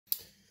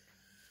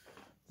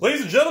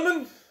Ladies and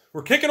gentlemen,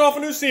 we're kicking off a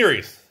new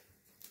series.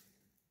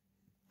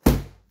 You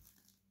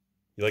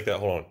like that?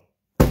 Hold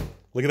on.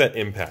 Look at that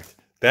impact.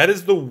 That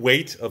is the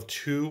weight of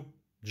 2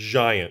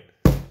 giant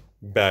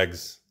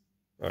bags.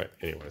 All right,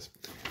 anyways.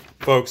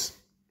 Folks,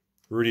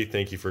 Rudy,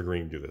 thank you for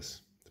agreeing to do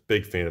this.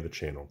 Big fan of the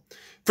channel.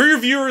 For your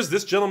viewers,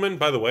 this gentleman,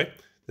 by the way,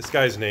 this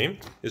guy's name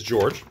is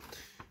George.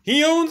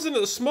 He owns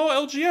a small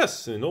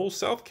LGS in old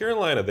South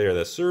Carolina there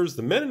that serves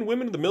the men and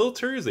women of the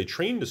military as they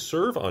train to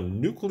serve on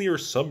nuclear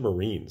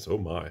submarines. Oh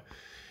my.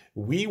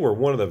 We were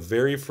one of the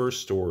very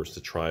first stores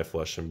to try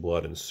Flesh and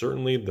Blood, and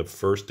certainly the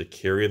first to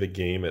carry the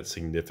game at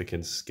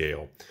significant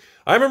scale.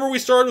 I remember we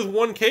started with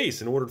 1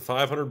 case and ordered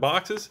 500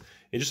 boxes,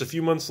 and just a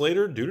few months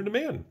later, due to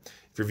demand.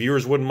 If your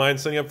viewers wouldn't mind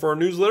signing up for our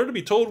newsletter to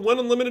be told when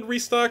unlimited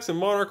restocks and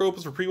Monarch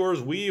opens for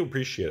pre-orders, we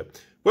appreciate it.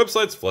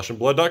 Website's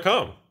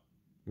fleshandblood.com.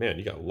 Man,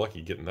 you got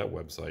lucky getting that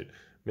website.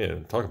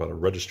 Man, talk about a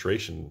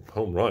registration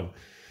home run.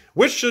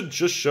 Which should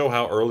just show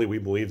how early we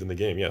believed in the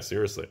game. Yeah,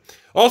 seriously.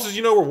 Also, as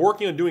you know, we're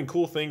working on doing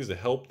cool things to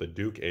help the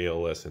Duke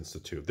ALS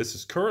Institute.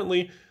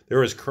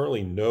 There is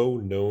currently no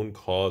known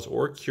cause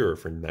or cure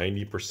for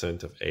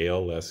 90% of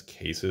ALS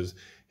cases,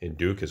 and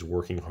Duke is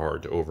working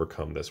hard to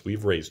overcome this.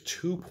 We've raised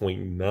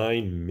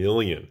 $2.9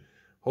 million,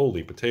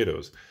 holy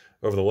potatoes,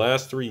 over the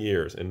last 3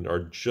 years and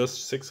are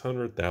just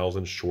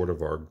 $600,000 short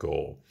of our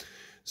goal.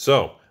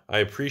 So, I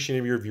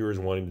appreciate your viewers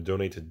wanting to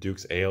donate to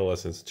Duke's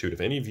ALS Institute.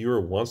 If any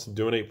viewer wants to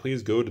donate,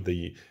 please go to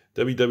the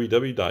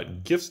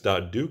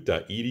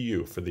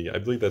www.gifts.duke.edu for the, I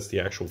believe that's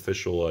the actual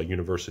official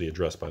university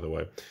address, by the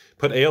way.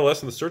 Put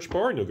ALS in the search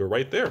bar and you'll go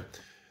right there.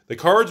 The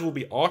cards will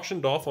be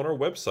auctioned off on our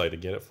website,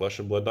 again at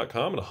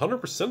fleshandblood.com, and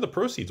 100% of the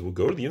proceeds will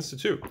go to the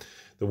Institute.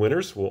 The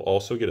winners will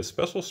also get a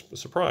special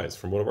surprise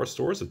from one of our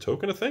stores, a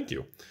token of thank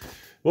you.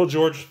 Well,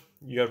 George,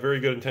 you got very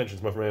good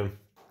intentions, my friend.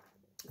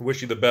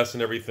 Wish you the best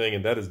and everything,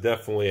 and that is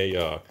definitely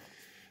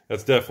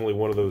that's definitely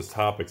one of those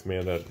topics,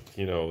 man, that,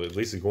 you know, at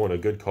least is going to a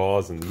good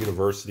cause and the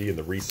university and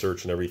the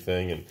research and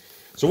everything. And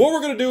so what we're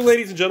going to do,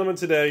 ladies and gentlemen,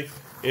 today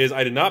is,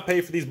 I did not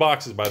pay for these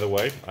boxes, by the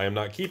way. I am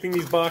not keeping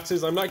these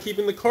boxes. I'm not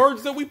keeping the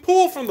cards that we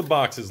pull from the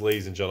boxes,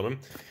 ladies and gentlemen.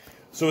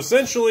 So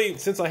essentially,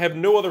 since I have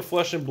no other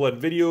Flesh and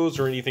Blood videos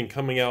or anything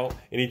coming out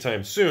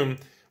anytime soon,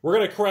 we're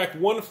going to crack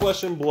 1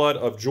 Flesh and Blood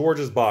of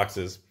George's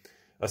boxes.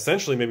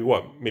 Essentially, maybe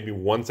what? Maybe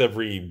once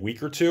every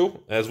week or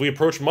 2 as we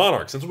approach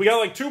Monarch. Since we got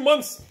like 2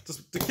 months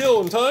to kill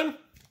in time,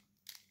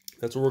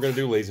 that's what we're going to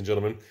do, ladies and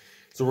gentlemen.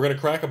 So we're going to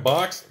crack a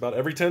box about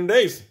every 10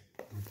 days.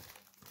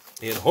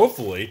 And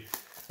hopefully,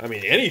 I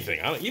mean,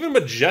 anything, even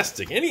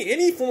Majestic,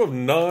 any form of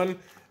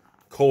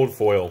non-cold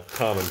foil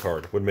common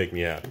card would make me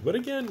happy. But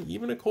again,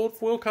 even a cold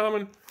foil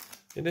common,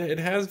 it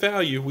has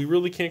value. We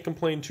really can't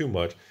complain too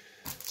much.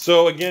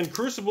 So again,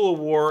 Crucible of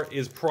War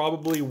is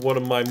probably one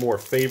of my more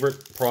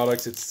favorite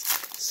products. It's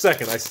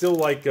second. I still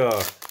like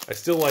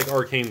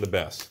Arcane the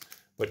best,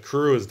 but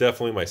Crew is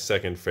definitely my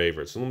second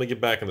favorite. So let me get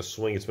back in the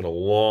swing. It's been a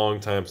long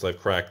time since I've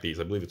cracked these.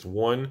 I believe it's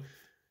 1,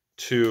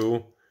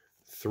 2,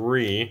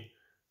 3,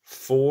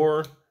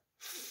 4,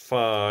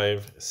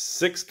 5,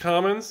 6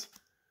 commons,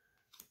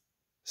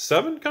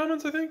 7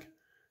 commons, I think.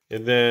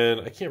 And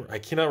then I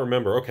cannot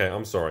remember. Okay,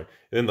 I'm sorry.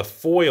 And then the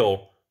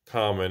foil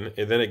common,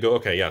 and then it go,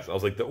 okay, yes. I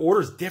was like, the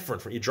order's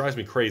different. It drives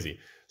me crazy.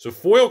 So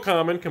foil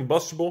common,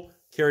 combustible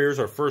carriers,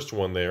 our first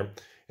one there.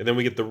 And then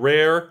we get the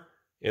rare,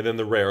 and then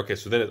the rare. Okay,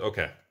 so then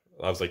okay.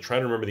 I was like trying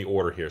to remember the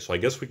order here. So I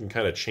guess we can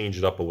kind of change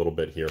it up a little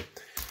bit here.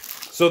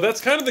 So that's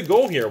kind of the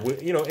goal here.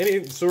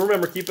 So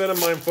remember, keep that in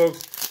mind,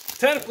 folks.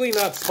 Technically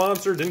not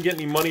sponsored, didn't get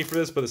any money for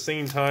this, but at the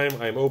same time,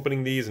 I'm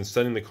opening these and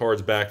sending the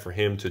cards back for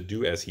him to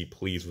do as he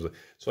pleases.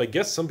 So I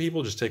guess some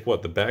people just take,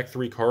 what, the back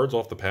 3 cards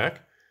off the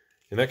pack?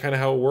 And that kind of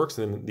how it works.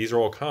 And then these are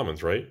all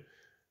commons, right?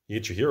 You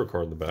get your hero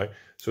card in the back.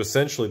 So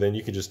essentially, then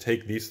you can just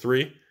take these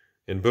 3,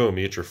 and boom,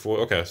 you get your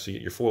foil. Okay, so you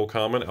get your foil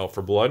common out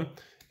for blood.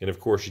 And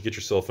of course, you get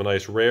yourself a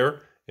nice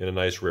rare and a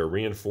nice rare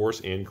reinforce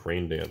and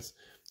crane dance.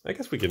 I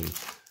guess we can,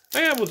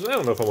 I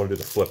don't know if I want to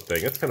do the flip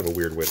thing. That's kind of a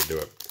weird way to do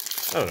it.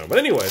 I don't know. But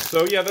anyway,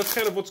 so yeah, that's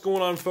kind of what's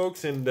going on,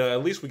 folks. And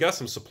at least we got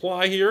some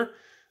supply here.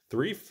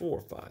 3,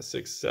 4, 5,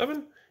 6,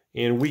 7.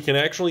 And we can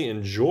actually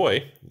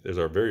enjoy, there's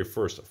our very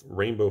first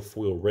rainbow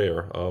foil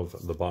rare of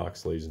the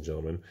box, ladies and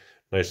gentlemen.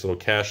 Nice little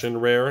cash-in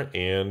rare,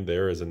 and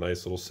there is a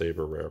nice little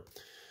saber rare.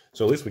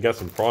 So at least we got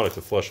some product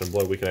of Flesh and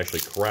Blood we can actually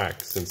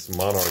crack, since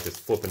Monarch is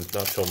flipping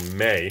not till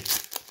May.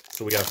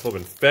 So we got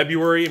flipping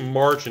February,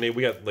 March, and April.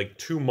 We got like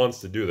 2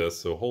 months to do this,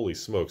 so holy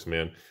smokes,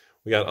 man.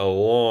 We got a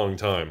long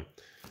time.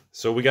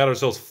 So we got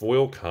ourselves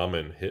foil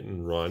common, hit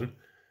and run.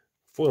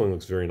 Foiling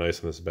looks very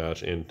nice in this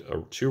batch, and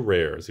 2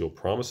 rares, the old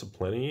Promise of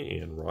Plenty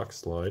and Rock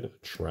Slide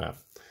Trap.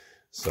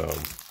 So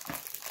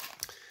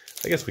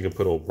I guess we can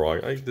put old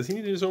Brock. Does he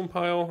need his own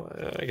pile?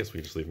 I guess we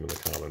can just leave him in the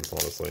commons,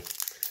 honestly.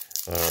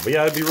 But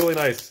yeah, it'd be really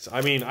nice.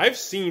 I mean, I've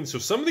seen, so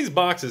some of these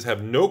boxes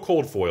have no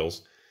cold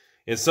foils,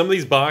 and some of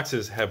these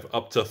boxes have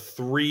up to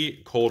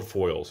 3 cold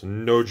foils.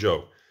 No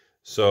joke.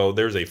 So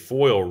there's a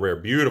foil rare,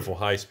 beautiful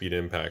high-speed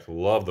impact.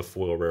 Love the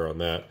foil rare on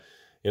that.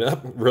 You know,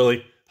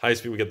 really high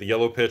speed. We got the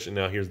yellow pitch, and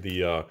now here's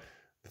the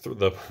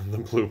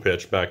blue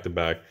pitch back to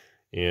back.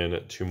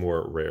 and 2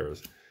 more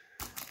rares.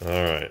 All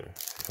right,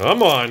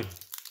 come on.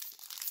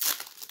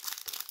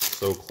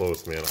 So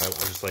close, man. I'm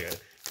just like,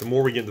 the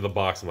more we get into the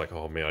box, I'm like,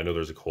 oh man, I know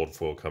there's a cold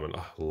foil coming.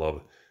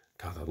 Oh,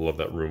 God, I love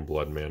that Rune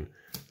Blood, man.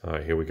 All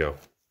right, here we go.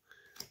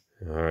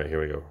 All right,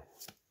 here we go.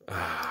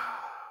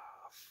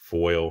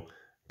 Foil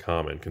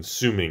common,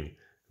 consuming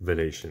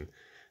Venation.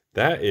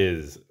 That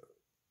is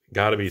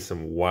got to be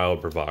some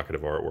wild,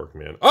 provocative artwork,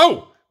 man.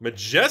 Oh,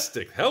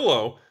 Majestic.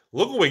 Hello.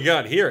 Look what we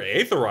got here.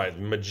 Aetherized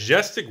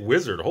Majestic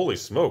Wizard. Holy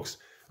smokes.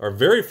 Our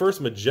very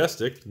first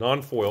Majestic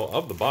non-foil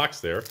of the box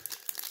there.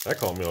 That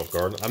caught me off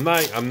guard. I'm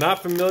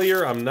not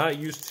familiar. I'm not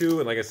used to,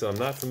 and like I said, I'm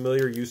not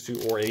familiar, used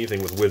to, or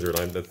anything with Wizard.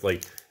 That's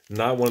like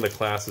not one of the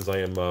classes I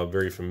am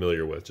very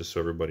familiar with, just so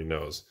everybody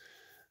knows.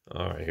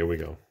 All right, here we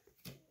go.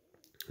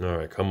 All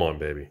right, come on,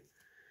 baby.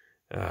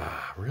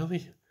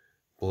 Really?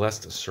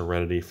 Blessed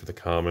Serenity for the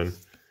common.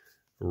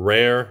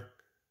 Rare.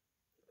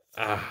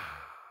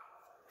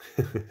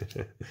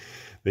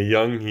 The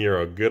Young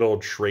Hero. Good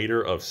old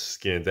Trader of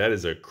Skins. That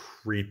is a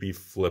creepy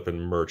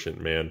flippin' merchant,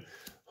 man.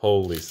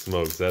 Holy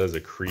smokes, that is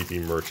a creepy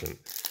merchant.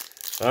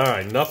 All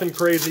right, nothing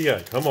crazy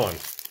yet. Come on.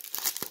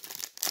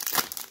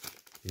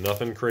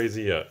 Nothing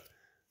crazy yet.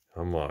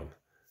 Come on.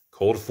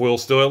 Cold foil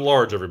still at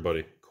large,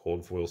 everybody.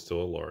 Cold foil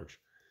still at large.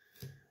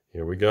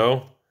 Here we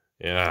go.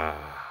 Yeah.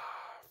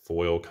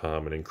 Foil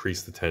common.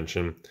 Increase the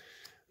tension.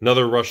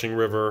 Another Rushing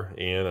River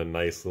and a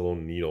nice little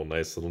needle.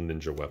 Nice little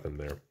ninja weapon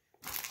there.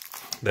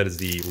 That is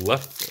the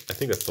left. I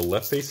think that's the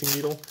left-facing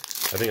needle.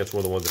 I think that's one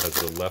of the ones that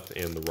has the left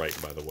and the right,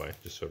 by the way,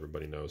 just so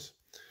everybody knows.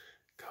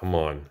 Come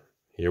on.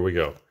 Here we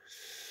go.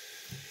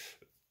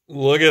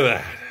 Look at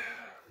that.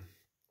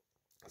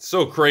 It's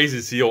so crazy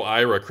to see old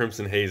Ira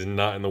Crimson Haze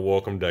not in the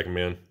welcome deck,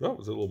 man. Oh,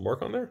 was there a little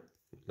mark on there?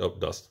 Nope,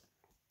 dust.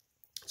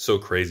 So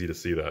crazy to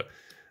see that.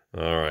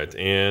 All right,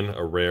 and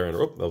a rare and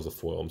oh, that was a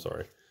foil. I'm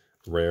sorry.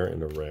 Rare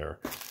and a rare.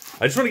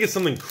 I just want to get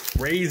something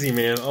crazy,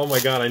 man. Oh my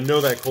God, I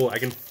know that cold. I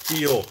can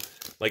feel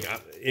like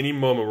any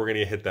moment we're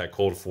gonna hit that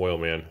cold foil,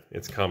 man.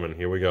 It's coming.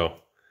 Here we go.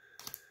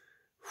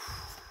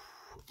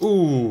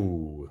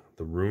 Ooh,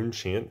 the Rune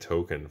Chant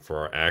token for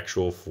our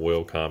actual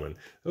foil common.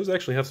 Those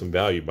actually have some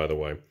value, by the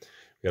way.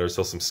 We got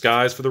ourselves some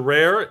skies for the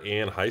rare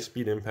and high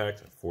speed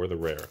impact for the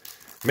rare.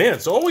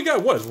 Man, so all we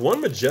got, what, is one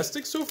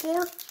Majestic so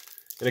far?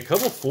 And a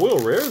couple foil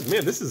rares?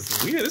 Man, this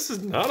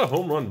is not a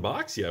home run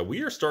box yet.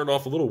 We are starting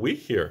off a little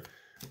weak here.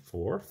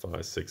 4,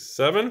 5, 6,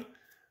 7.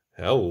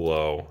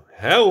 Hello.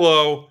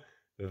 Hello.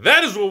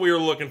 That is what we were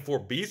looking for.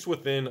 Beast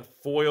Within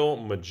Foil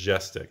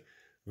Majestic.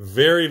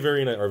 Very,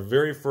 very nice. Our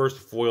very first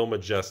foil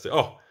Majestic.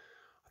 Oh,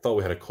 I thought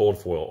we had a cold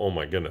foil. Oh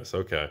my goodness.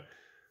 Okay.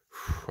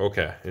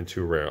 Okay. And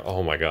 2 rare.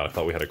 Oh my God. I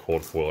thought we had a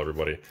cold foil,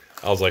 everybody.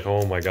 I was like,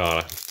 oh my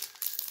God.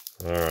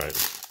 All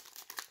right.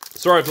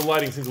 Sorry if the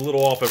lighting seems a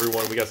little off,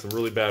 everyone. We got some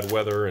really bad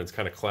weather, and it's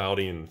kind of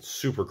cloudy and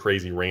super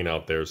crazy rain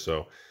out there.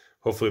 So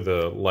hopefully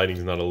the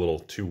lighting's not a little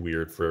too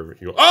weird for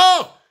you.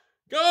 Oh!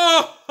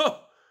 Oh!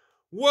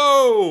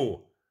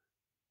 Whoa!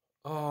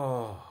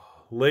 Oh,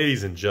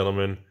 ladies and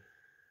gentlemen.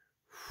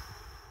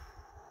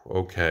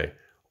 Okay.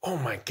 Oh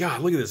my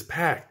God, look at this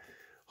pack.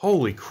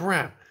 Holy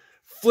crap.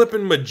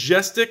 Flippin'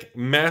 Majestic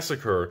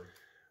Massacre.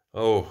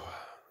 Oh,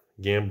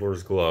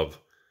 Gambler's Glove.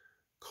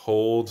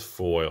 Cold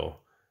foil.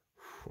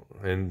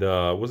 And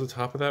what's the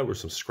top of that? Were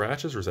some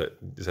scratches, or is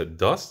that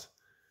dust?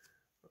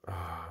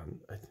 I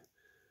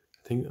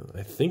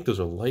think those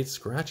are light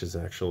scratches,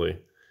 actually.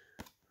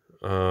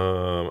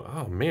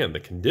 Oh man, the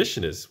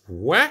condition is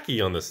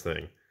wacky on this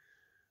thing.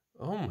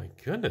 Oh my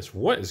goodness,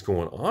 what is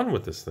going on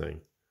with this thing?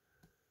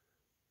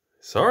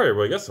 Sorry,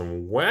 everybody, got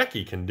some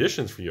wacky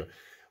conditions for you.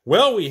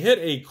 Well, we hit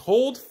a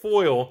cold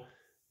foil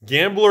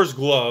Gambler's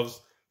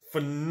Gloves.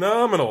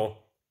 Phenomenal.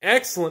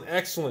 Excellent,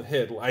 excellent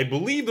hit. I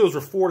believe those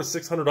were $400 to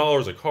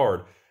 $600 a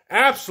card.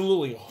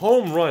 Absolutely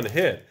home run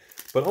hit.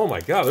 But oh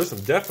my God, there's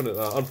some definite...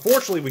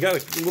 unfortunately, we got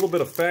a little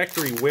bit of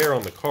factory wear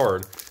on the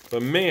card.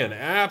 But man,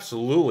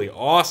 absolutely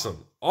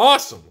awesome.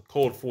 Awesome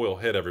cold foil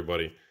hit,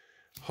 everybody.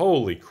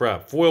 Holy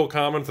crap. Foil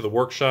common for the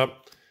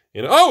workshop.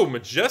 And oh,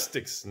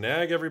 Majestic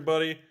Snag,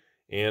 everybody.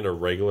 And a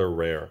regular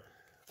rare.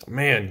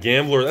 Man,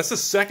 Gambler. That's the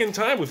second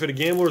time we've hit a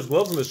Gambler's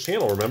Gloves on this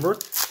channel, remember?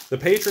 The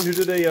patron who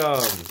did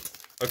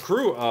a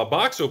crew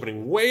box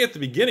opening way at the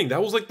beginning.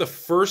 That was like the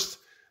first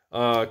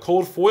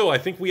cold foil I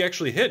think we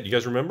actually hit. You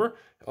guys remember?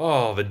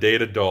 Oh, the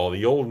Data Doll.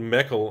 The old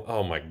mecha.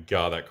 Oh my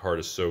God, that card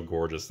is so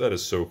gorgeous. That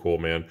is so cool,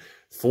 man.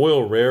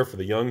 Foil rare for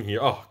the Young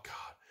Hero. Oh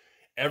God.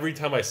 Every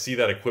time I see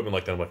that equipment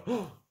like that, I'm like,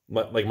 oh,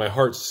 my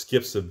heart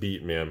skips a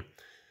beat, man.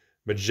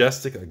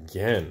 Majestic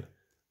again.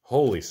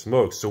 Holy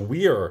smokes. So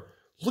we are...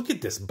 Look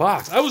at this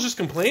box. I was just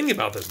complaining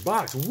about this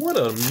box. What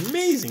an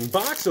amazing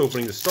box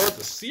opening to start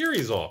the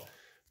series off.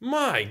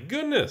 My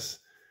goodness.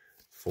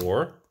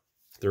 4,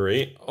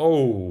 3.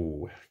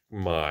 Oh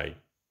my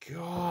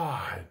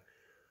God.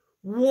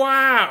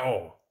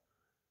 Wow.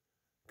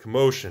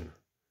 Commotion.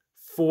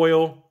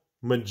 Foil.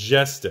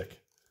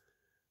 Majestic.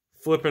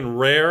 Flipping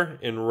rare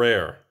and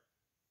rare.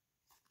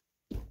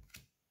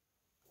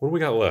 What do we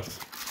got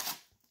left?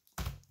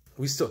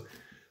 We still...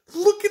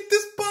 Look at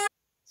this box.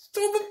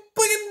 Still the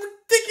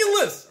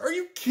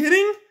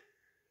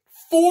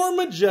 4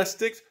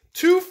 Majestics,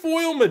 2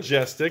 foil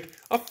Majestic,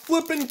 a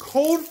flippin'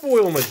 cold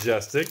foil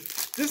Majestic.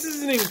 This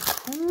is an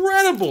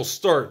incredible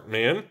start,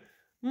 man.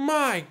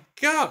 My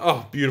God.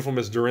 Oh, beautiful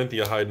Miss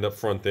Dorinthia hiding up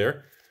front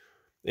there.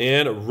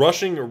 And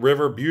Rushing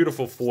River,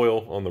 beautiful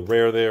foil on the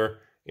rare there.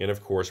 And,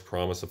 of course,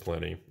 Promise of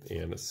Plenty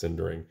and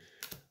Cindering.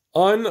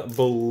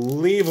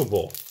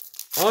 Unbelievable.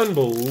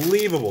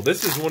 Unbelievable.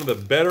 This is one of the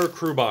better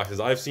crew boxes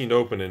I've seen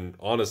open in,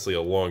 honestly,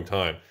 a long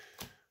time.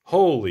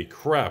 Holy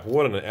crap,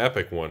 what an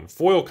epic one.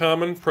 Foil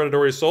Common,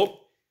 Predatory Assault,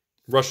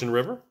 Russian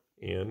River,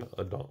 and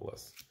a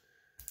Dauntless.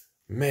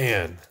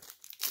 Man,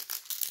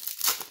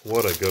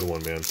 what a good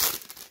one, man.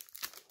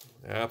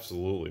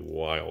 Absolutely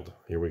wild.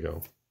 Here we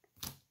go.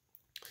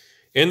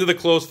 Into the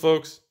close,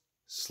 folks.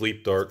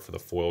 Sleep Dart for the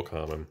Foil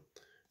Common.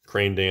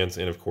 Crane Dance,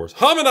 and of course,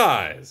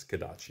 Harmonize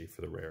Kadachi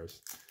for the rares.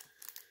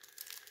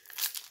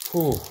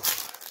 Whew.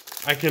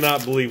 I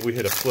cannot believe we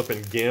hit a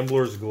flippin'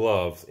 Gambler's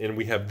Glove and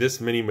we have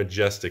this many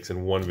Majestics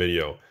in one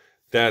video.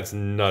 That's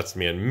nuts,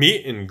 man.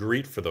 Meet and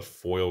Greet for the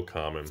Foil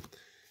Common.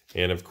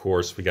 And of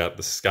course, we got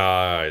the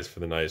Skies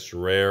for the nice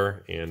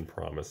rare and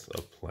Promise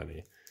of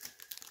Plenty.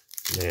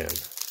 Man.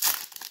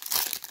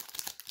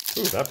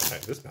 Ooh,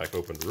 this pack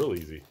opened real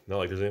easy. Not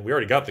like there's any, we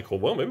already got the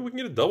cold. Well, maybe we can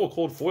get a double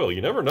cold foil.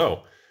 You never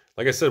know.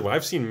 Like I said,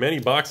 I've seen many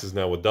boxes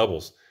now with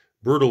doubles.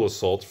 Brutal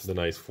Assault for the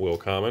nice Foil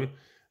Common.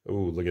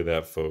 Ooh, look at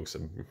that, folks.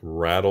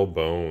 Rattle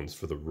Bones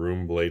for the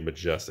Room Blade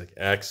Majestic.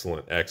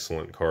 Excellent,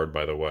 excellent card,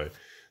 by the way.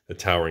 The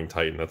Towering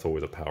Titan, that's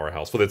always a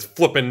powerhouse. With its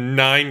flipping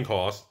 9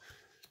 cost.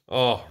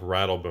 Oh,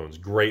 Rattle Bones.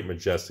 Great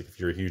Majestic if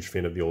you're a huge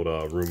fan of the old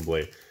Room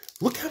Blade.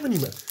 Look how many...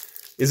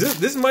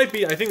 This might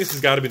be... I think this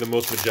has got to be the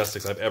most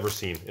Majestics I've ever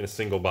seen in a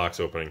single box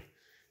opening.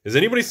 Has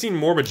anybody seen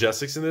more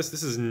Majestics in this?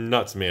 This is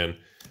nuts, man.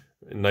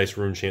 Nice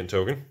Rune Chant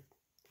token.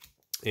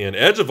 And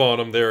Edge of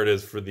Autumn, there it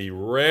is for the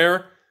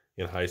rare...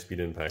 and High Speed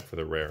Impact for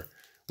the rare.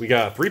 We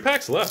got 3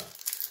 packs left.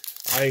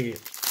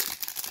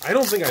 I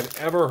don't think I've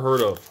ever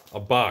heard of a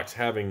box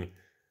having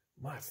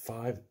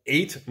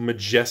 8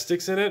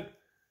 Majestics in it.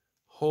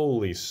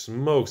 Holy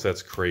smokes,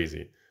 that's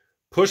crazy.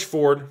 Push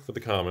Forward for the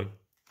common.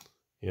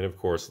 And of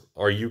course,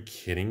 are you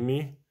kidding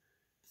me?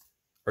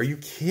 Are you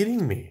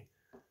kidding me?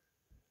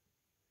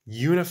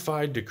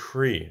 Unified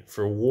Decree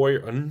for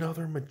Warrior,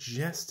 another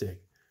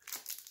Majestic.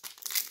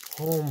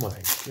 Oh my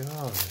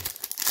God.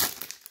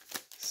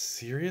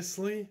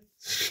 Seriously?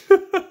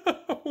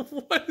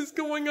 What is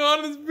going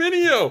on in this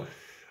video?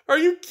 Are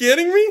you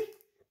kidding me?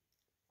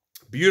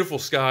 Beautiful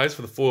Skies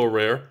for the foil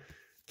rare.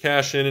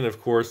 Cash in, and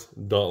of course,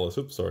 Dauntless.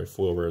 Oops, sorry,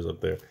 foil rare is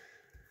up there.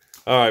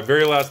 Alright,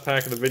 very last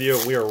pack of the video,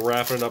 and we are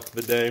wrapping it up for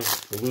the day.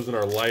 We're losing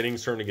our lighting,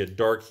 starting to get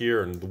dark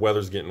here, and the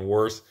weather's getting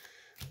worse.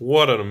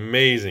 What an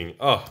amazing,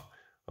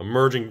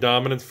 Emerging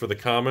Dominance for the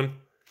common.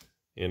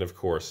 And of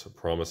course,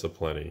 Promise of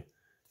Plenty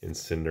in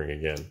Cindering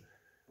again.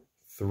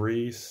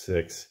 3,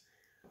 6...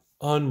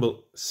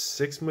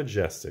 6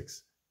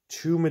 Majestics,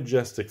 2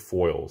 Majestic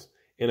foils,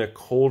 and a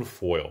cold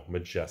foil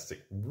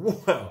Majestic.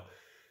 Wow.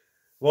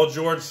 Well,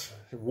 George,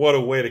 what a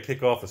way to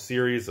kick off a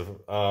series of...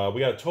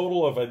 we got a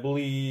total of, I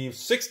believe,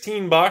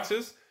 16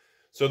 boxes.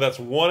 So that's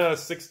 1 out of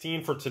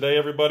 16 for today,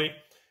 everybody.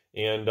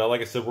 And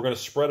like I said, we're going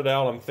to spread it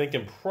out. I'm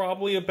thinking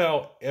probably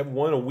about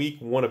 1 a week,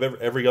 1 of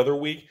every other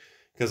week.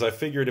 Because I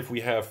figured if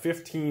we have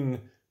 15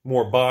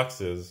 more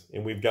boxes,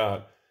 and we've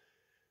got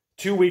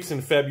 2 weeks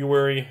in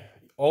February...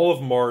 all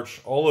of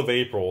March, all of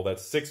April,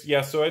 that's 6,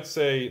 yeah, so I'd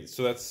say,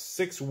 so that's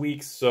 6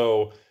 weeks,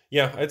 so,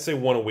 yeah, I'd say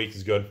 1 a week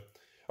is good.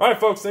 All right,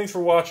 folks, thanks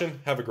for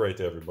watching. Have a great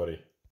day, everybody.